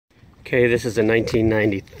Okay, this is a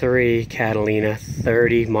 1993 Catalina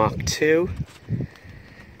 30 Mach 2.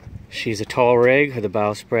 She's a tall rig with a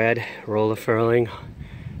bow spread, roller furling.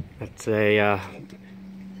 That's a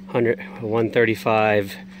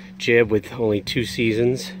 135 jib with only 2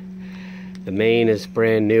 seasons. The main is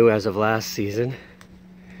brand new as of last season.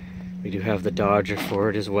 We do have the Dodger for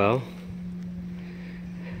it as well.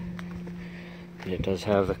 And it does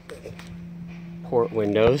have the port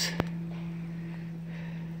windows.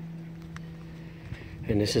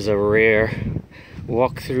 And this is a rare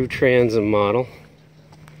walk-through transom model.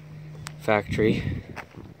 Factory.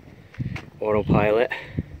 Autopilot.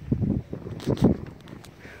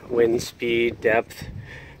 Wind speed, depth,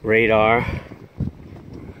 radar.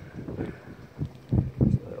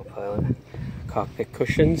 Autopilot. Cockpit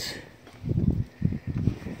cushions.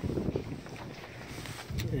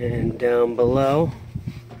 And down below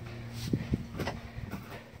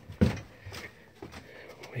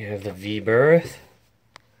we have the V berth.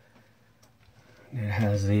 It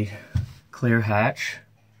has the clear hatch.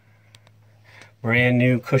 Brand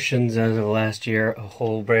new cushions as of last year, a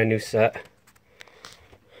whole brand new set.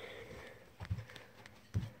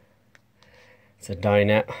 It's a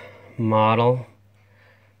dinette model.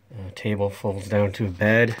 Table folds down to a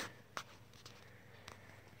bed.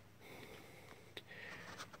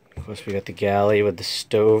 Of course, we got the galley with the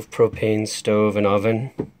stove, propane stove and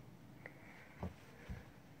oven.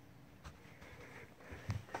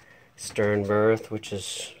 Stern berth, which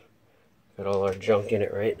is got all our junk in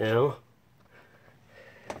it right now.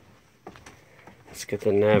 Let's get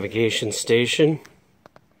the navigation station.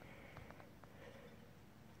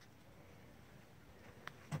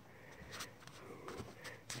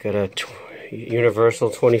 It's got a universal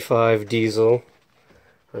 25 diesel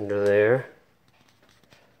under there.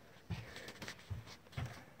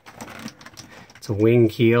 It's a wing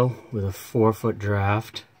keel with a 4-foot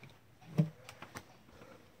draft.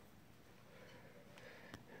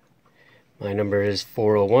 My number is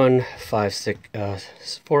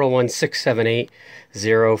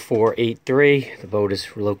 401-678-0483. The boat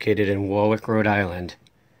is located in Warwick, Rhode Island.